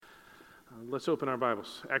Let's open our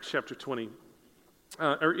Bibles. Acts chapter 20.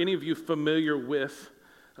 Are any of you familiar with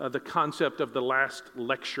the concept of the last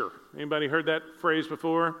lecture? Anybody heard that phrase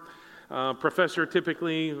before? Professor,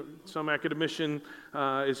 typically, some academician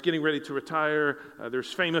is getting ready to retire.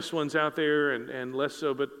 There's famous ones out there and less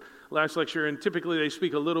so, but last lecture, and typically they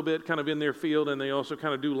speak a little bit kind of in their field, and they also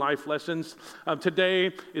kind of do life lessons.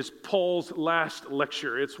 Today is Paul's last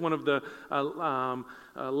lecture. It's one of the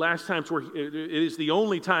last times where it is the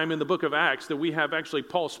only time in the book of Acts that we have actually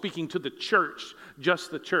Paul speaking to the church, just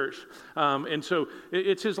the church. And so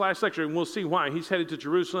it's his last lecture, and we'll see why. He's headed to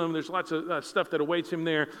Jerusalem. There's lots of stuff that awaits him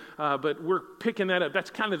there, but we're picking that up. That's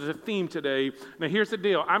kind of the theme today. Now, here's the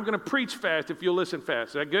deal. I'm going to preach fast if you'll listen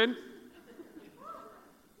fast. Is that good?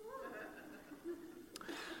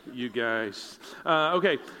 You guys.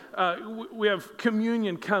 Okay. We have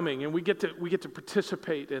communion coming, and we get to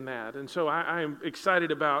participate in that. And so I am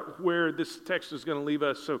excited about where this text is going to leave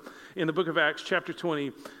us. So in the book of Acts, chapter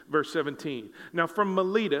 20, verse 17. Now from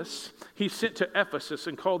Miletus, he sent to Ephesus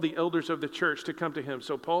and called the elders of the church to come to him.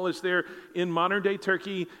 So Paul is there in modern-day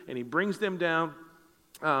Turkey, and he brings them down,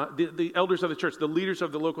 the elders of the church, the leaders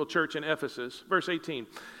of the local church in Ephesus. Verse 18.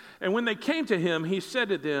 And when they came to him, he said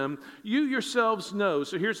to them, you yourselves know,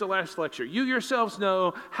 so here's the last lecture, you yourselves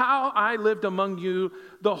know how I lived among you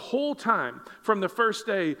the whole time from the first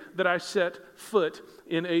day that I set foot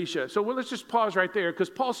in Asia. So let's just pause right there,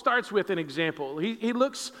 because Paul starts with an example. He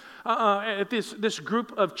looks at this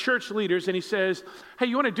group of church leaders and he says, hey,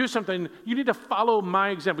 you want to do something, you need to follow my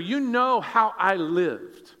example. You know how I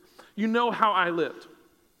lived. You know how I lived.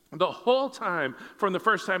 The whole time from the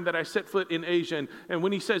first time that I set foot in Asia, and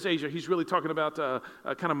when he says Asia, he's really talking about a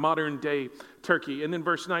kind of modern-day Turkey. And then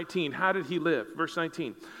verse 19, how did he live? Verse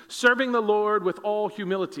 19, serving the Lord with all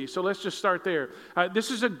humility. So let's just start there.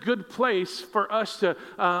 This is a good place for us to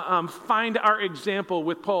find our example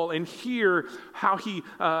with Paul and hear how he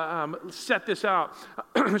set this out.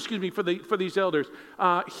 Excuse me, for these elders.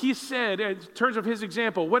 He said, in terms of his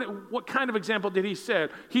example, what kind of example did he say?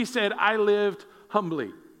 He said, I lived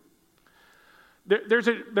humbly. There's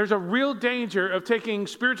a real danger of taking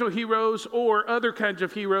spiritual heroes or other kinds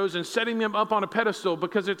of heroes and setting them up on a pedestal,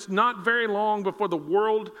 because it's not very long before the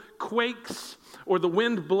world quakes or the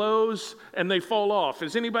wind blows and they fall off.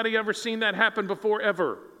 Has anybody ever seen that happen before,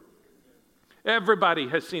 ever? Everybody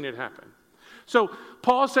has seen it happen. So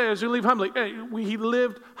Paul says, you live humbly. He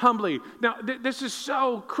lived humbly. Now, this is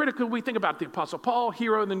so critical. We think about the Apostle Paul,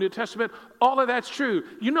 hero in the New Testament. All of that's true.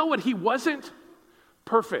 You know what he wasn't?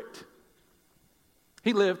 Perfect.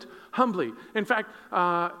 He lived humbly. In fact,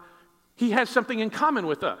 he has something in common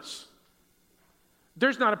with us.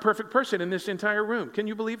 There's not a perfect person in this entire room. Can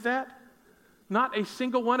you believe that? Not a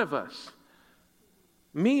single one of us.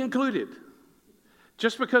 Me included.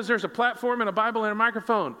 Just because there's a platform and a Bible and a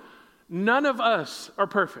microphone, none of us are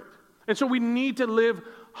perfect. And so we need to live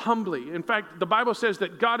humbly. In fact, the Bible says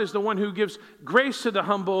that God is the one who gives grace to the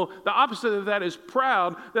humble. The opposite of that is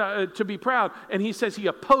proud, to be proud. And he says he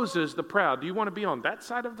opposes the proud. Do you want to be on that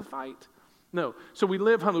side of the fight? No. So we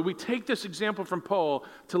live humbly. We take this example from Paul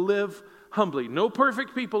to live humbly. No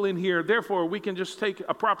perfect people in here. Therefore, we can just take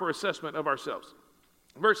a proper assessment of ourselves.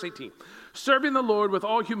 Verse 18, serving the Lord with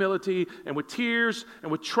all humility and with tears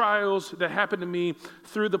and with trials that happened to me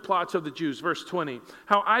through the plots of the Jews. Verse 20,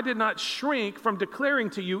 how I did not shrink from declaring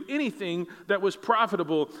to you anything that was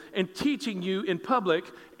profitable and teaching you in public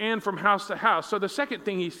and from house to house. So the second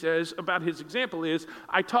thing he says about his example is,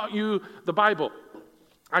 I taught you the Bible.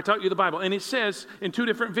 I taught you the Bible. And it says in two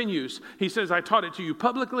different venues. He says, I taught it to you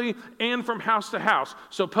publicly and from house to house.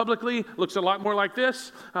 So publicly looks a lot more like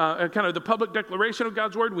this, kind of the public declaration of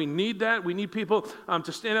God's word. We need that. We need people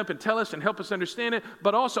to stand up and tell us and help us understand it.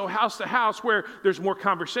 But also house to house, where there's more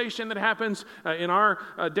conversation that happens. In our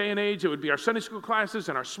day and age, it would be our Sunday school classes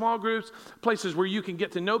and our small groups, places where you can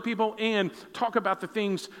get to know people and talk about the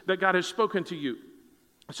things that God has spoken to you.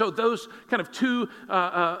 So those kind of two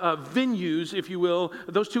venues, if you will,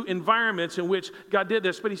 those two environments in which God did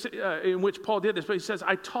this, but in which Paul did this, but he says,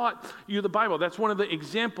 I taught you the Bible. That's one of the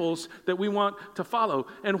examples that we want to follow.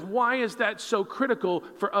 And why is that so critical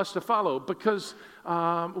for us to follow? Because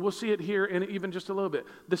we'll see it here in even just a little bit.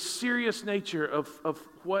 The serious nature of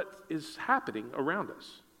what is happening around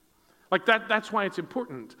us. Like that's why it's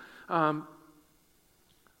important. Can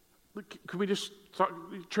we just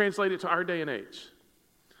translate it to our day and age?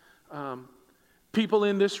 People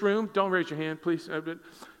in this room, don't raise your hand, please.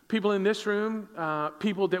 People in this room,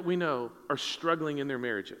 people that we know are struggling in their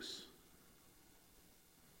marriages.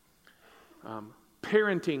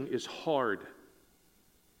 Parenting is hard.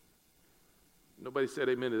 Nobody said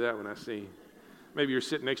amen to that one, I see. Maybe you're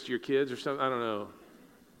sitting next to your kids or something, I don't know.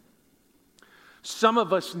 Some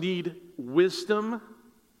of us need wisdom.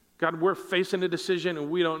 God, we're facing a decision and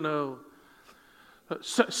we don't know.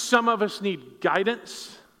 Some of us need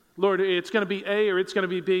guidance. Lord, it's going to be A or it's going to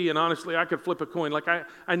be B, and honestly, I could flip a coin. Like,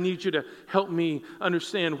 I need you to help me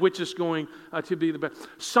understand which is going to be the best.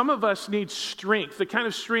 Some of us need strength, the kind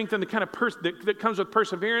of strength and the kind of that comes with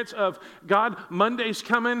perseverance of, God, Monday's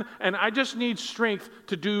coming, and I just need strength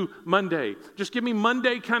to do Monday. Just give me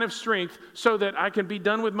Monday kind of strength so that I can be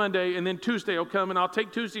done with Monday, and then Tuesday will come, and I'll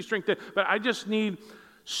take Tuesday strength. But I just need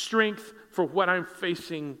strength for what I'm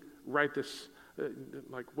facing right this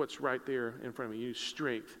like what's right there in front of me. You need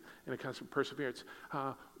strength and a constant perseverance.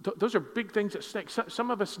 Those are big things at stake. Some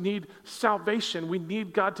of us need salvation. We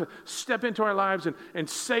need God to step into our lives and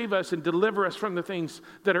save us and deliver us from the things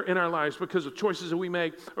that are in our lives because of choices that we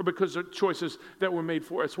make or because of choices that were made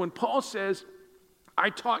for us. When Paul says, I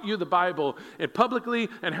taught you the Bible and publicly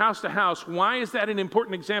and house to house, why is that an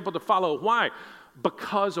important example to follow? Why?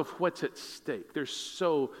 Because of what's at stake. There's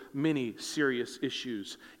so many serious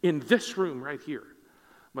issues in this room right here,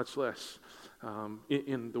 much less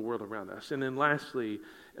in the world around us. And then lastly,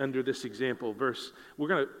 under this example, we're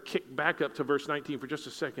going to kick back up to verse 19 for just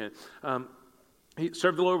a second. He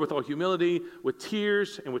served the Lord with all humility, with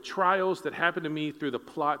tears and with trials that happened to me through the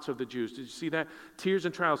plots of the Jews. Did you see that? Tears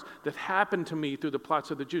and trials that happened to me through the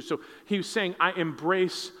plots of the Jews. So he was saying, I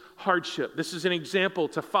embrace hardship. This is an example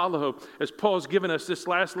to follow. As Paul's given us this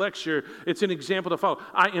last lecture, it's an example to follow.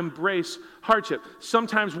 I embrace hardship.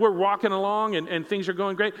 Sometimes we're walking along and things are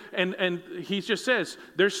going great, and he just says,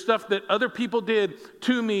 there's stuff that other people did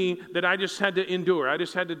to me that I just had to endure. I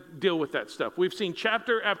just had to deal with that stuff. We've seen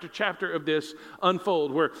chapter after chapter of this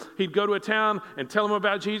unfold, where he'd go to a town and tell them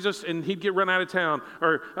about Jesus, and he'd get run out of town,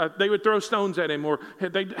 or they would throw stones at him, or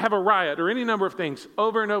they'd have a riot, or any number of things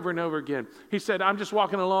over and over and over again. He said, I'm just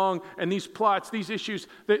walking along, and these plots, these issues,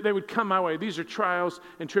 they would come my way. These are trials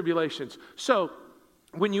and tribulations. So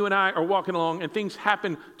when you and I are walking along and things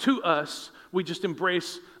happen to us, we just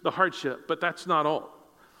embrace the hardship. But that's not all.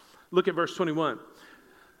 Look at verse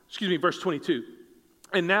 22.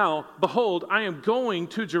 And now, behold, I am going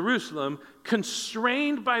to Jerusalem,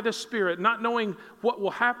 constrained by the Spirit, not knowing what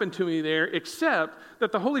will happen to me there, except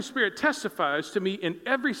that the Holy Spirit testifies to me in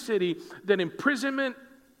every city that imprisonment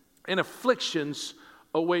and afflictions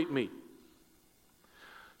await me.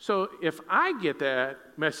 So if I get that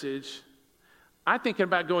message, I'm thinking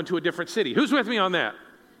about going to a different city. Who's with me on that?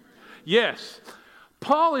 Yes.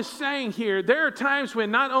 Paul is saying here, there are times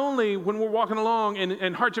when not only when we're walking along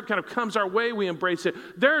and hardship kind of comes our way, we embrace it.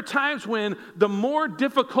 There are times when the more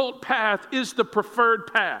difficult path is the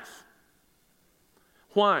preferred path.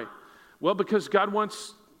 Why? Well, because God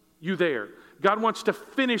wants you there. God wants to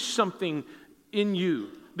finish something in you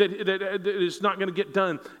that is not going to get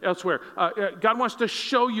done elsewhere. God wants to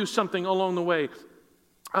show you something along the way.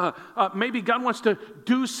 Maybe God wants to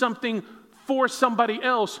do something for somebody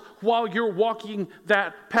else while you're walking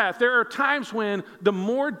that path. There are times when the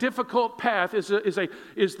more difficult path is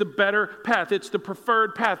the better path. It's the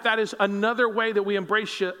preferred path. That is another way that we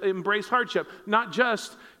embrace hardship. Not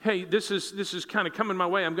just, hey, this is kind of coming my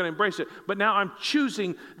way, I'm going to embrace it. But now I'm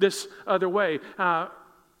choosing this other way.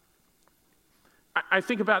 I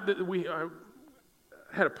think about that. We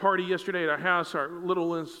had a party yesterday at our house. Our little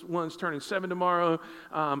one's turning 7 tomorrow.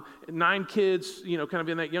 9 kids, kind of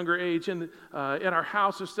in that younger age, and at our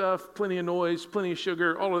house and stuff. Plenty of noise, plenty of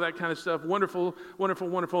sugar, all of that kind of stuff. Wonderful, wonderful,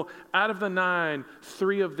 wonderful. Out of the 9,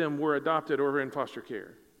 3 of them were adopted or in foster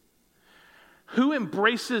care. Who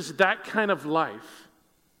embraces that kind of life?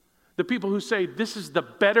 The people who say this is the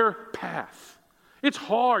better path. It's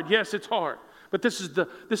hard, yes, it's hard. But this is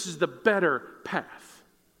the better path.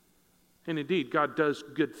 And indeed, God does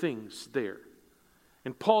good things there.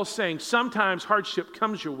 And Paul's saying sometimes hardship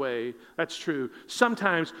comes your way. That's true.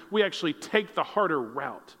 Sometimes we actually take the harder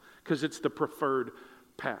route because it's the preferred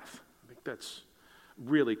path. I think that's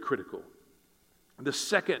really critical. The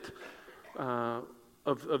second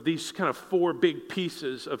of these kind of 4 big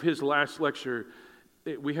pieces of his last lecture,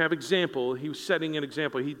 we have example. He was setting an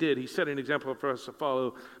example. He set an example for us to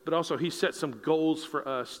follow, but also he set some goals for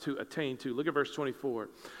us to attain to. Look at verse 24.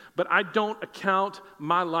 But I don't account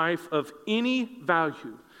my life of any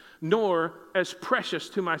value, nor as precious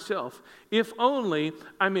to myself, if only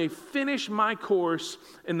I may finish my course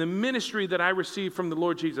in the ministry that I received from the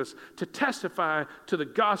Lord Jesus to testify to the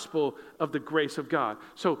gospel of the grace of God.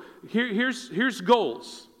 So here's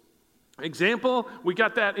goals. Example, we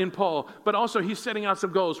got that in Paul, but also he's setting out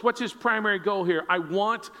some goals. What's his primary goal here? I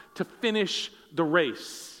want to finish the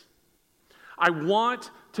race. I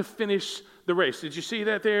want to finish the the race. Did you see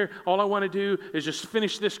that there? All I want to do is just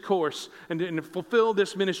finish this course and fulfill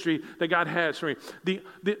this ministry that God has for me.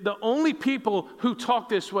 The only people who talk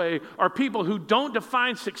this way are people who don't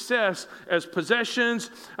define success as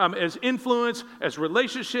possessions, as influence, as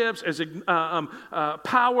relationships, as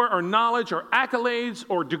power or knowledge or accolades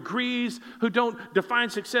or degrees, who don't define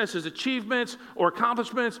success as achievements or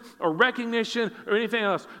accomplishments or recognition or anything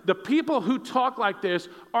else. The people who talk like this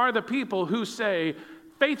are the people who say,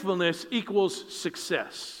 faithfulness equals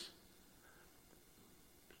success.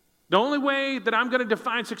 The only way that I'm going to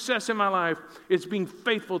define success in my life is being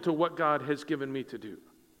faithful to what God has given me to do.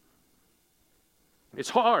 It's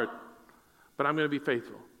hard, but I'm going to be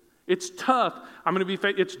faithful. It's tough, I'm going to be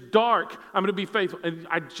faithful. It's dark, I'm going to be faithful. And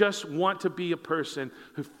I just want to be a person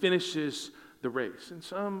who finishes the race. And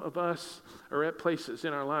some of us are at places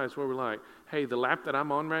in our lives where we're like, hey, the lap that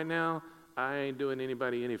I'm on right now, I ain't doing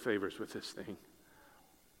anybody any favors with this thing.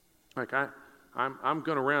 Like I'm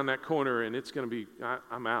going to round that corner and it's going to be,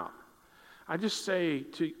 I'm out. I just say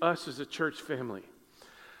to us as a church family,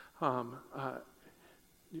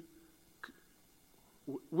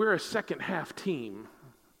 we're a second half team.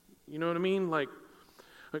 You know what I mean? Like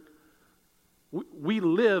we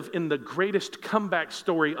live in the greatest comeback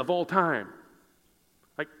story of all time.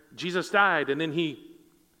 Like Jesus died and then he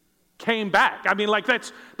came back. I mean,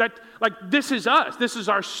 this is us. This is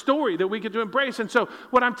our story that we get to embrace. And so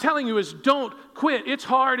what I'm telling you is don't quit. It's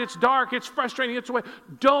hard, it's dark, it's frustrating, it's away.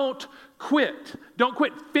 Don't quit. Don't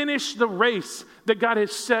quit. Finish the race that God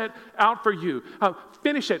has set out for you.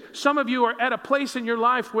 Finish it. Some of you are at a place in your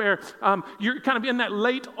life where you're kind of in that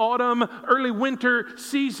late autumn, early winter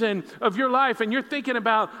season of your life, and you're thinking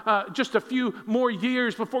about just a few more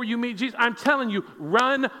years before you meet Jesus. I'm telling you,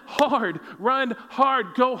 run hard,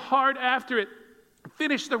 go hard after it.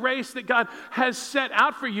 Finish the race that God has set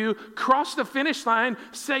out for you. Cross the finish line,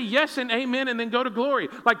 say yes and amen, and then go to glory.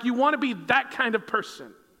 Like you want to be that kind of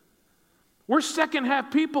person. We're second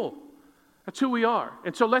half people. That's who we are.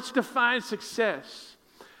 And so let's define success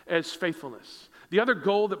as faithfulness. The other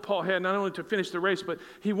goal that Paul had, not only to finish the race, but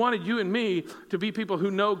he wanted you and me to be people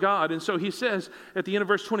who know God. And so he says at the end of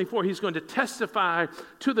verse 24, he's going to testify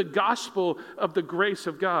to the gospel of the grace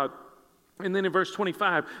of God. And then in verse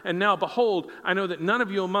 25, and now behold, I know that none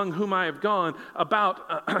of you among whom I have gone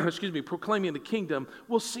about, proclaiming the kingdom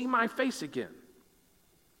will see my face again.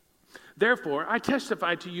 Therefore, I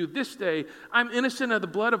testify to you this day, I'm innocent of the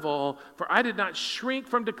blood of all, for I did not shrink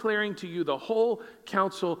from declaring to you the whole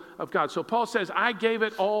counsel of God. So Paul says, I gave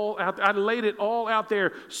it all out, I laid it all out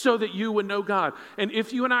there so that you would know God. And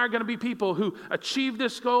if you and I are going to be people who achieve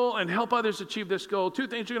this goal and help others achieve this goal, two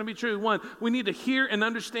things are going to be true. One, we need to hear and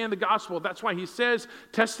understand the gospel. That's why he says,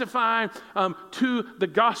 testify to the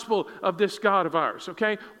gospel of this God of ours,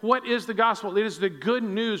 okay? What is the gospel? It is the good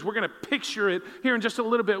news. We're going to picture it here in just a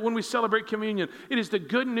little bit when we celebrate communion. It is the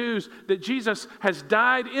good news that Jesus has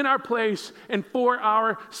died in our place and for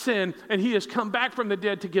our sin, and he has come back from the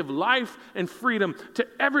dead to give life and freedom to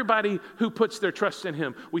everybody who puts their trust in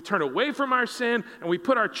him. We turn away from our sin and we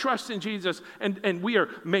put our trust in Jesus, and we are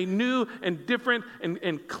made new and different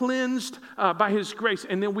and cleansed by his grace,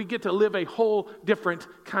 and then we get to live a whole different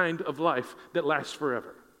kind of life that lasts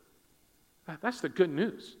forever. That's the good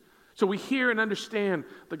news. So we hear and understand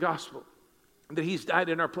the gospel, that he's died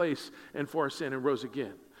in our place and for our sin and rose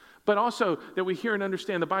again. But also that we hear and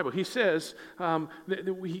understand the Bible. He says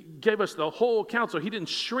that he gave us the whole counsel. He didn't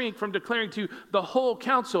shrink from declaring to you the whole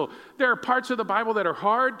counsel. There are parts of the Bible that are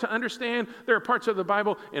hard to understand. There are parts of the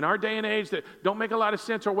Bible in our day and age that don't make a lot of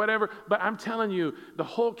sense or whatever. But I'm telling you, the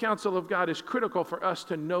whole counsel of God is critical for us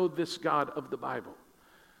to know this God of the Bible.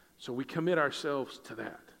 So we commit ourselves to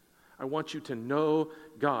that. I want you to know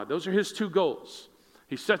God. Those are his two goals.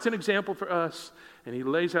 He sets an example for us, and he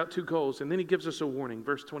lays out two goals, and then he gives us a warning.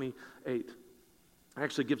 Verse 28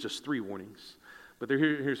 actually gives us three warnings, but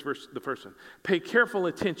here's the first one. Pay careful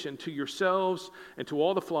attention to yourselves and to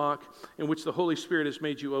all the flock in which the Holy Spirit has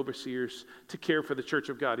made you overseers to care for the church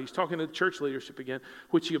of God. He's talking to the church leadership again,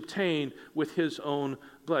 which he obtained with his own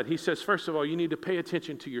blood. He says, first of all, you need to pay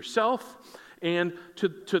attention to yourself and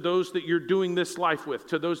to those that you're doing this life with,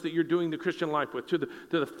 to those that you're doing the Christian life with, to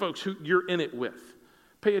the folks who you're in it with.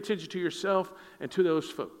 Pay attention to yourself and to those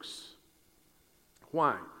folks.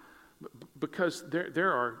 Why? Because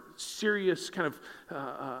there are serious kind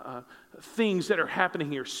of things that are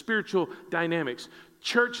happening here, spiritual dynamics.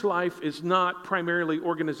 Church life is not primarily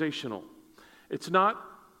organizational. It's not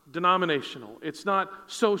denominational. It's not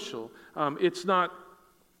social. It's not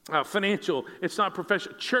financial, it's not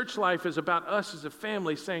professional. Church life is about us as a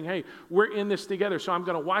family saying, hey, we're in this together, so I'm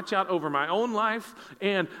going to watch out over my own life,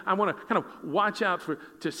 and I want to kind of watch out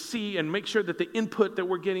to see and make sure that the input that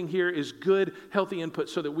we're getting here is good, healthy input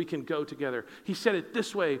so that we can go together. He said it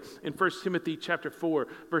this way in 1 Timothy chapter 4,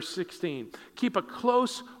 verse 16. Keep a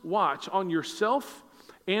close watch on yourself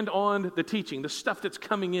and on the teaching, the stuff that's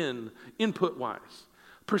coming in, input-wise.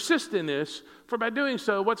 Persist in this, for by doing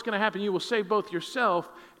so, what's going to happen? You will save both yourself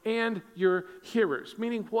and your hearers.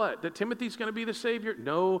 Meaning what? That Timothy's going to be the Savior?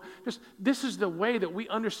 No. This is the way that we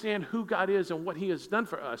understand who God is and what He has done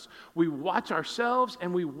for us. We watch ourselves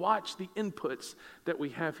and we watch the inputs that we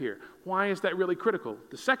have here. Why is that really critical?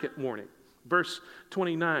 The second warning, verse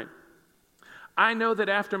 29. I know that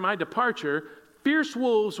after my departure, fierce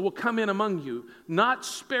wolves will come in among you, not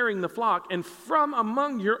sparing the flock, and from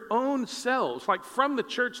among your own selves, like from the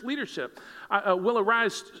church leadership, will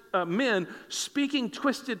arise men speaking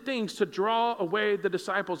twisted things to draw away the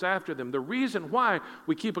disciples after them. The reason why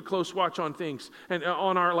we keep a close watch on things and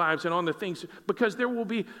on our lives and on the things, because there will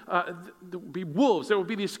be wolves, there will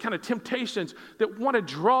be these kind of temptations that want to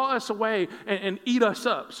draw us away and eat us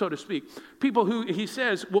up, so to speak. People who, he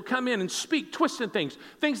says, will come in and speak twisted things,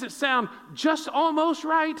 things that sound just almost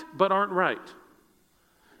right, but aren't right.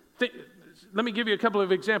 Let me give you a couple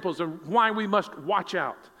of examples of why we must watch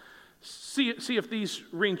out. See if these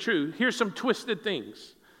ring true. Here's some twisted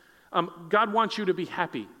things. God wants you to be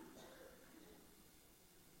happy.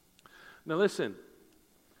 Now listen,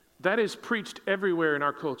 that is preached everywhere in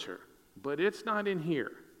our culture, but it's not in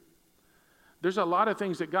here. There's a lot of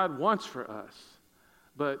things that God wants for us,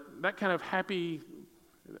 but that kind of happy,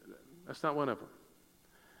 that's not one of them.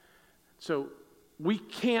 So we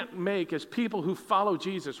can't make, as people who follow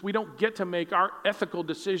Jesus, we don't get to make our ethical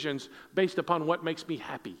decisions based upon what makes me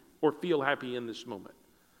happy or feel happy in this moment.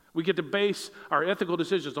 We get to base our ethical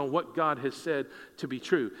decisions on what God has said to be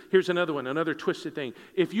true. Here's another one, another twisted thing.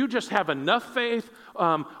 If you just have enough faith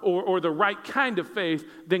or the right kind of faith,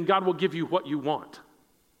 then God will give you what you want.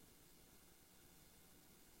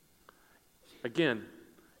 Again,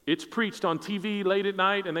 it's preached on TV late at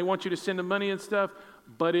night, and they want you to send them money and stuff,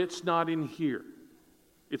 but it's not in here.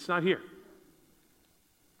 It's not here.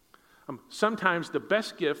 Sometimes the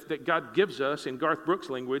best gift that God gives us, in Garth Brooks'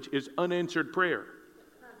 language, is unanswered prayer.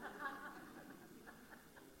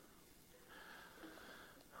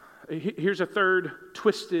 Here's a third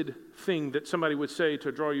twisted thing that somebody would say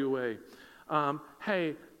to draw you away.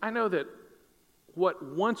 Hey, I know that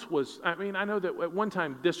I know that at one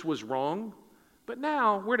time this was wrong, but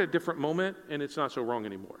now we're at a different moment and it's not so wrong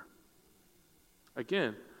anymore.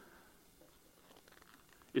 Again,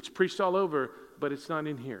 it's preached all over, but it's not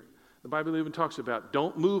in here. The Bible even talks about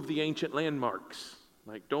don't move the ancient landmarks.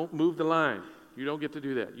 Like, don't move the line. You don't get to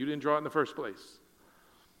do that. You didn't draw it in the first place.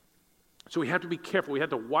 So we have to be careful. We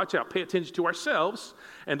have to watch out, pay attention to ourselves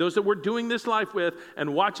and those that we're doing this life with,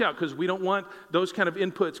 and watch out because we don't want those kind of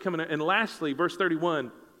inputs coming in. And lastly, verse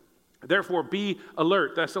 31, therefore be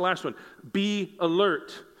alert. That's the last one. Be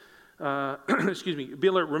alert. Be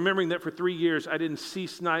alert, remembering that for 3 years I didn't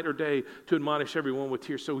cease night or day to admonish everyone with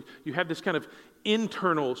tears. So you have this kind of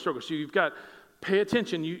internal struggle. So you've got, pay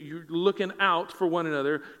attention, you're looking out for one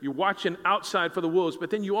another, you're watching outside for the wolves, but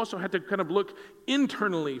then you also have to kind of look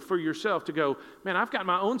internally for yourself to go, man, I've got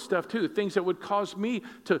my own stuff too, things that would cause me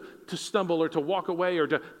to stumble or to walk away or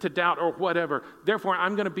to doubt or whatever. Therefore,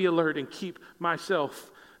 I'm going to be alert and keep myself,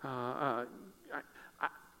 I'm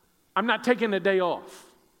not taking a day off.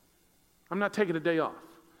 I'm not taking a day off.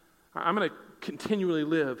 I'm going to continually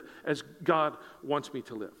live as God wants me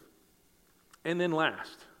to live. And then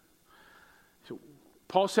last, so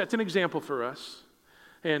Paul sets an example for us,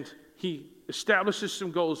 and he establishes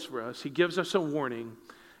some goals for us. He gives us a warning.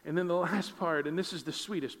 And then the last part, and this is the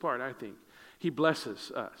sweetest part, I think, he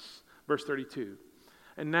blesses us. Verse 32,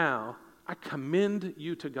 and now I commend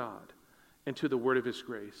you to God and to the word of his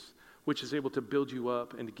grace, which is able to build you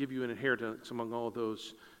up and to give you an inheritance among all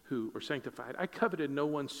those who are sanctified. I coveted no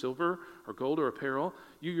one's silver or gold or apparel.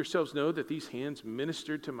 You yourselves know that these hands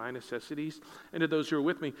ministered to my necessities and to those who are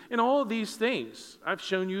with me. In all these things, I've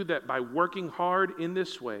shown you that by working hard in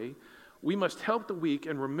this way, we must help the weak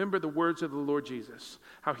and remember the words of the Lord Jesus,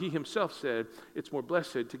 how he himself said, it's more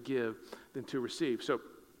blessed to give than to receive. So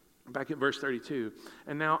back at verse 32,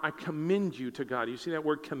 and now I commend you to God. You see that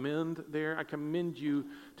word commend there? I commend you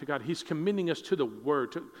to God. He's commending us to the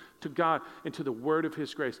word, to God and to the word of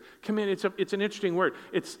his grace. Commend, it's an interesting word.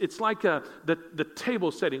 It's like the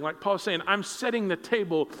table setting, like Paul's saying, I'm setting the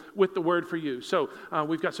table with the word for you. So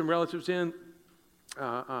we've got some relatives in,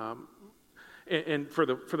 And for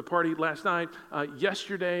the party last night,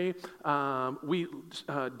 yesterday, we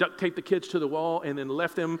duct taped the kids to the wall and then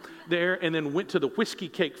left them there and then went to the whiskey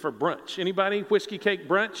cake for brunch. Anybody? Whiskey cake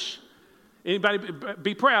brunch? Anybody?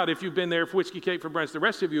 Be proud if you've been there for whiskey cake for brunch. The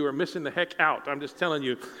rest of you are missing the heck out. I'm just telling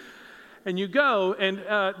you. And you go, and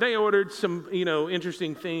they ordered some,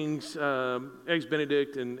 interesting things, eggs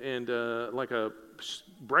Benedict and like a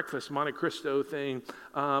breakfast Monte Cristo thing.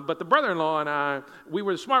 But the brother-in-law and I, we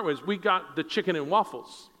were the smart ones. We got the chicken and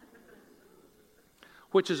waffles,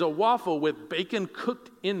 which is a waffle with bacon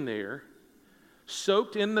cooked in there,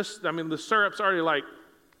 soaked in the syrup's already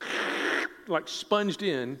like sponged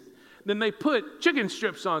in. Then they put chicken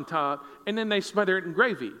strips on top, and then they smother it in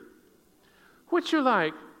gravy, which you're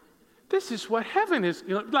like, this is what heaven is,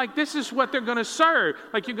 this is what they're going to serve.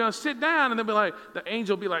 Like, you're going to sit down and they'll be like, the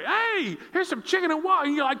angel will be like, hey, here's some chicken and water.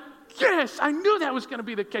 And you're like, yes, I knew that was going to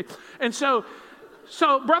be the case. And so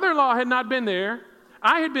brother-in-law had not been there.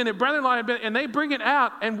 I had been there, brother-in-law had been, and they bring it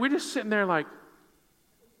out, and we're just sitting there like,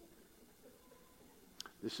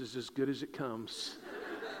 this is as good as it comes.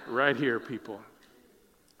 Right here, people.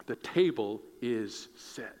 The table is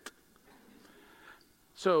set.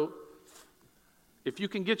 So, if you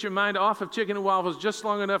can get your mind off of chicken and waffles just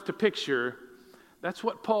long enough to picture, that's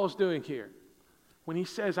what Paul's doing here. When he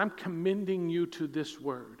says, I'm commending you to this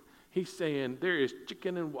word, he's saying there is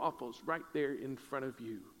chicken and waffles right there in front of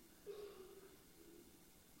you.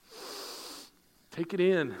 Take it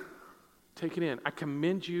in. Take it in. I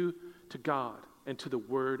commend you to God and to the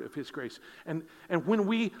word of his grace. And when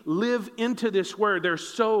we live into this word, there's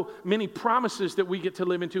so many promises that we get to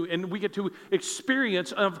live into and we get to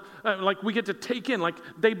experience of, we get to take in, like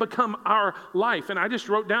they become our life. And I just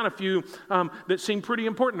wrote down a few that seem pretty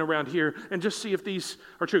important around here and just see if these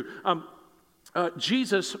are true.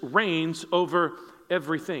 Jesus reigns over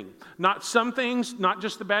everything. Not some things, not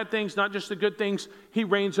just the bad things, not just the good things. He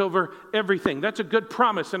reigns over everything. That's a good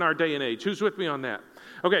promise in our day and age. Who's with me on that?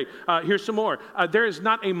 Okay, here's some more. There is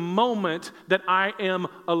not a moment that I am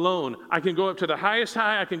alone. I can go up to the highest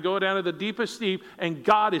high, I can go down to the deepest deep, and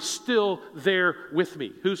God is still there with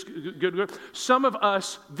me. Who's good? Some of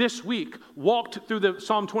us this week walked through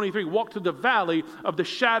Psalm 23, walked through the valley of the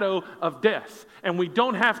shadow of death. And we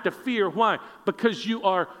don't have to fear. Why? Because you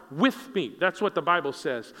are with me. That's what the Bible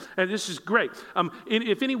says. And this is great.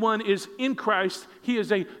 If anyone is in Christ, he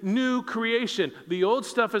is a new creation. The old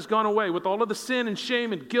stuff has gone away with all of the sin and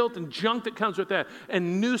shame and guilt and junk that comes with that.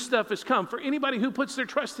 And new stuff has come. For anybody who puts their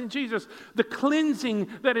trust in Jesus, the cleansing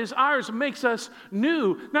that is ours makes us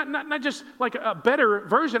new. Not just like a better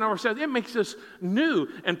version of ourselves. It makes us new.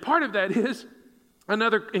 And part of that is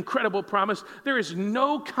another incredible promise. There is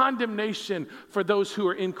no condemnation for those who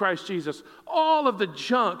are in Christ Jesus. All of the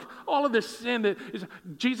junk, all of the sin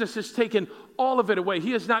Jesus has taken all of it away.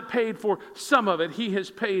 He has not paid for some of it. He has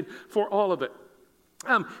paid for all of it.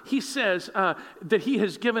 He says that he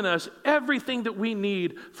has given us everything that we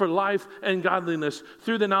need for life and godliness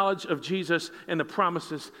through the knowledge of Jesus and the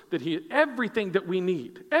promises that everything that we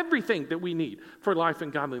need for life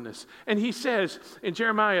and godliness. And he says in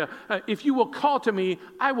Jeremiah, if you will call to me,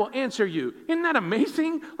 I will answer you. Isn't that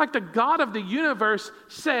amazing? Like the God of the universe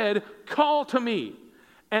said, call to me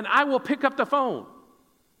and I will pick up the phone.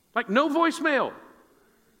 Like no voicemail.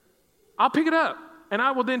 I'll pick it up. And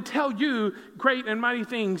I will then tell you great and mighty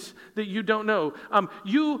things that you don't know.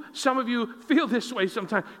 Some of you feel this way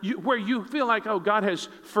sometimes, where you feel like, oh, God has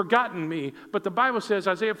forgotten me. But the Bible says,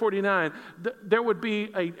 Isaiah 49, there would be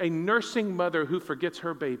a nursing mother who forgets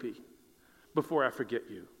her baby before I forget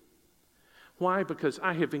you. Why? Because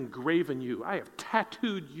I have engraven you. I have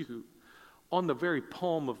tattooed you on the very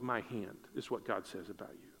palm of my hand, is what God says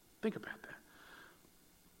about you. Think about that.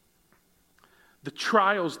 The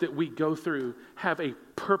trials that we go through have a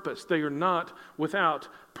purpose. They are not without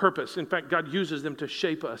purpose. In fact, God uses them to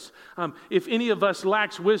shape us. If any of us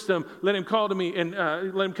lacks wisdom, let him call to me and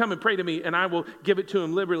let him come and pray to me, and I will give it to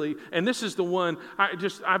him liberally. And this is the one,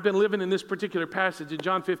 I've been living in this particular passage in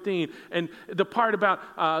John 15, and the part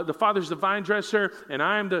about the Father's the vine dresser, and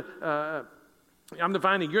I'm the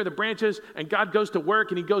vine and you're the branches, and God goes to work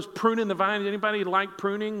and he goes pruning the vine. Anybody like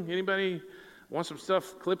pruning? Anybody want some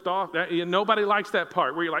stuff clipped off? Nobody likes that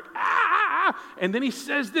part where you're like, ah! And then he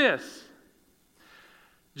says this,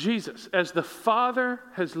 Jesus, as the Father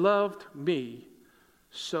has loved me,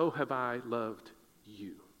 so have I loved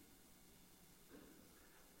you.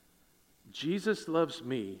 Jesus loves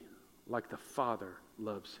me like the Father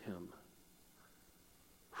loves him.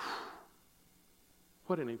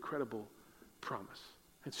 What an incredible promise.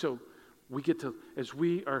 And so we get to, as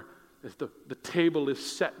the table is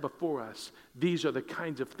set before us, these are the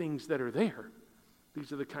kinds of things that are there.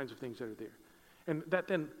 These are the kinds of things that are there. And that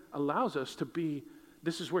then allows us to be,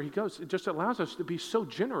 this is where he goes, it just allows us to be so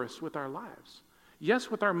generous with our lives.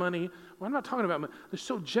 Yes, with our money. Well, I'm not talking about money. They're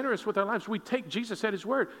so generous with our lives. We take Jesus at his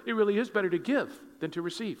word. It really is better to give than to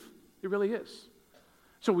receive. It really is.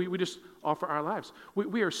 So we just offer our lives.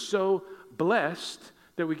 We are so blessed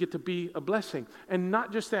that we get to be a blessing. And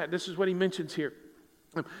not just that. This is what he mentions here.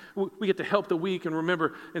 We get to help the weak and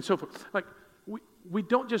remember and so forth. Like, we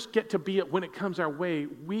don't just get to be it when it comes our way.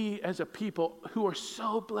 We as a people who are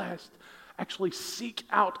so blessed actually seek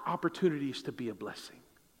out opportunities to be a blessing.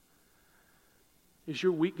 Is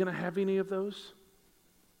your week going to have any of those?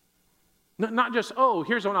 Not just, oh,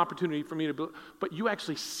 here's an opportunity for me to, but you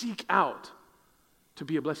actually seek out to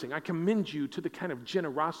be a blessing. I commend you to the kind of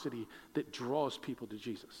generosity that draws people to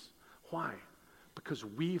Jesus. Why? Because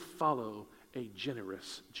we follow a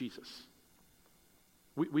generous Jesus.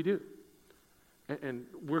 We do. And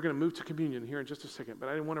we're going to move to communion here in just a second, but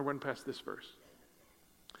I didn't want to run past this verse.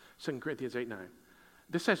 2 Corinthians 8:9.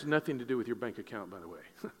 This has nothing to do with your bank account, by the way.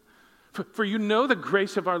 For you know the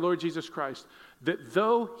grace of our Lord Jesus Christ, that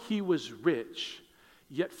though he was rich,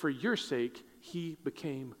 yet for your sake he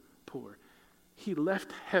became poor. He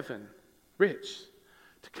left heaven rich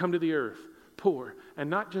to come to the earth poor, and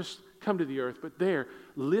not just come to the earth, but there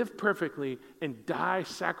live perfectly and die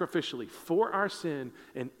sacrificially for our sin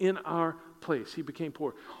and in our place. He became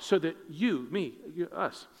poor so that you, me,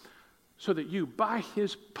 us, so that you by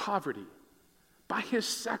his poverty, by his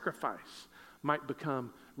sacrifice, might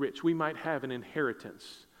become rich. We might have an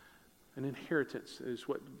inheritance. An inheritance is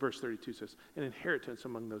what verse 32 says. An inheritance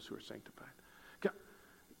among those who are sanctified.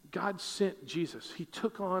 God sent Jesus. He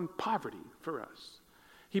took on poverty for us.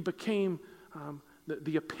 He became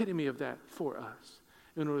the epitome of that for us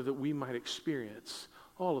in order that we might experience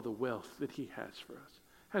all of the wealth that he has for us.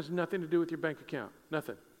 Has nothing to do with your bank account.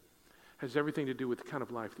 Nothing. Has everything to do with the kind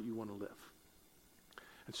of life that you want to live.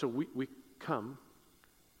 And so we come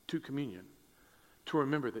to communion to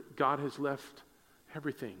remember that God has left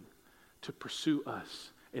everything to pursue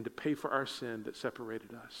us and to pay for our sin that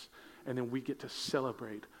separated us. And then we get to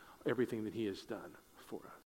celebrate everything that he has done for us.